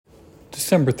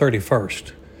December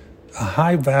 31st, a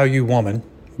high-value woman,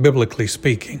 biblically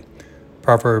speaking.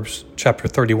 Proverbs chapter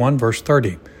 31, verse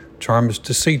 30. Charm is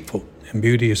deceitful, and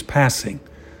beauty is passing.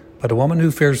 But a woman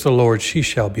who fears the Lord, she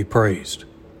shall be praised.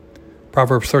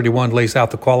 Proverbs 31 lays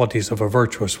out the qualities of a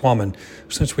virtuous woman.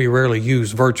 Since we rarely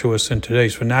use virtuous in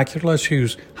today's vernacular, let's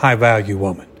use high-value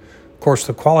woman. Of course,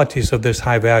 the qualities of this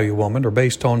high-value woman are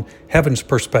based on heaven's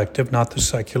perspective, not the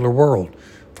secular world.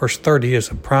 Verse 30 is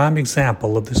a prime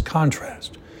example of this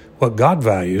contrast. What God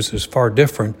values is far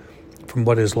different from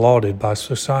what is lauded by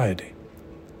society.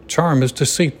 Charm is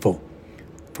deceitful.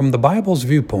 From the Bible's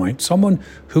viewpoint, someone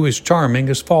who is charming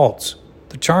is false.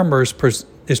 The charmer is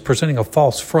presenting a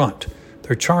false front.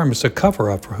 Their charm is a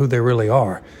cover-up for who they really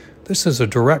are. This is a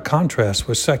direct contrast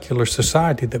with secular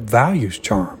society that values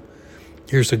charm.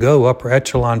 Years ago, upper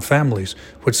echelon families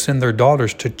would send their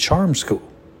daughters to charm school.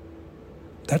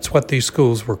 That's what these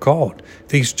schools were called.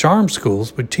 These charm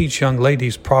schools would teach young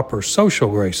ladies proper social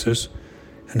graces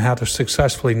and how to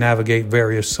successfully navigate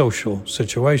various social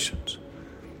situations.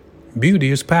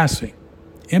 Beauty is passing,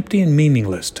 empty and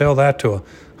meaningless. Tell that to a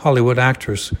Hollywood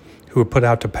actress who were put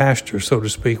out to pasture, so to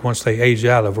speak, once they age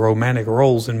out of romantic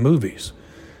roles in movies.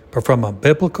 But from a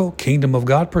biblical kingdom of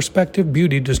God perspective,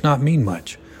 beauty does not mean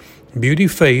much. Beauty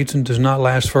fades and does not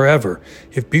last forever.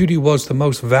 If beauty was the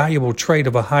most valuable trait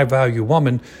of a high-value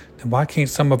woman, then why can't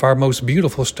some of our most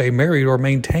beautiful stay married or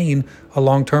maintain a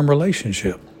long-term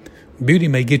relationship? Beauty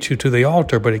may get you to the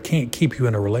altar, but it can't keep you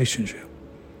in a relationship.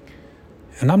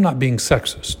 And I'm not being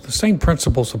sexist. The same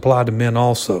principles apply to men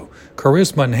also.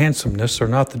 Charisma and handsomeness are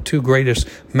not the two greatest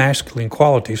masculine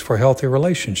qualities for healthy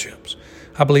relationships.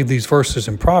 I believe these verses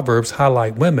in Proverbs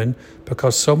highlight women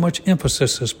because so much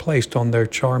emphasis is placed on their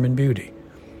charm and beauty.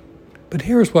 But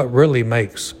here's what really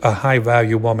makes a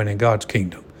high-value woman in God's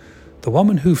kingdom. The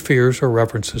woman who fears or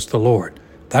reverences the Lord.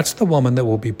 That's the woman that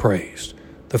will be praised.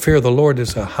 The fear of the Lord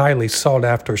is a highly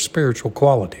sought-after spiritual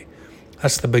quality.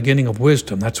 That's the beginning of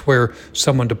wisdom. That's where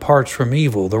someone departs from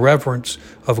evil. The reverence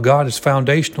of God is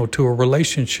foundational to a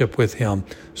relationship with Him.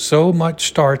 So much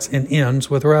starts and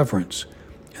ends with reverence.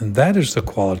 And that is the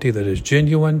quality that is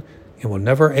genuine and will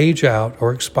never age out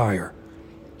or expire.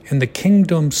 In the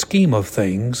kingdom scheme of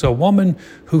things, a woman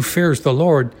who fears the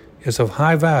Lord is of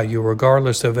high value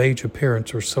regardless of age,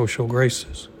 appearance, or social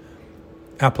graces.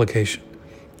 Application.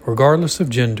 Regardless of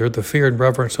gender, the fear and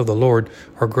reverence of the Lord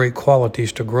are great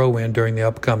qualities to grow in during the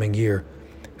upcoming year.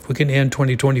 If we can end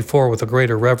 2024 with a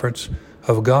greater reverence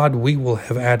of God, we will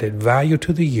have added value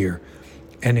to the year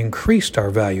and increased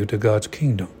our value to God's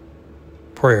kingdom.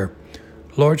 Prayer.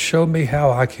 Lord, show me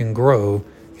how I can grow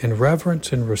in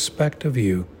reverence and respect of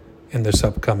you in this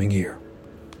upcoming year.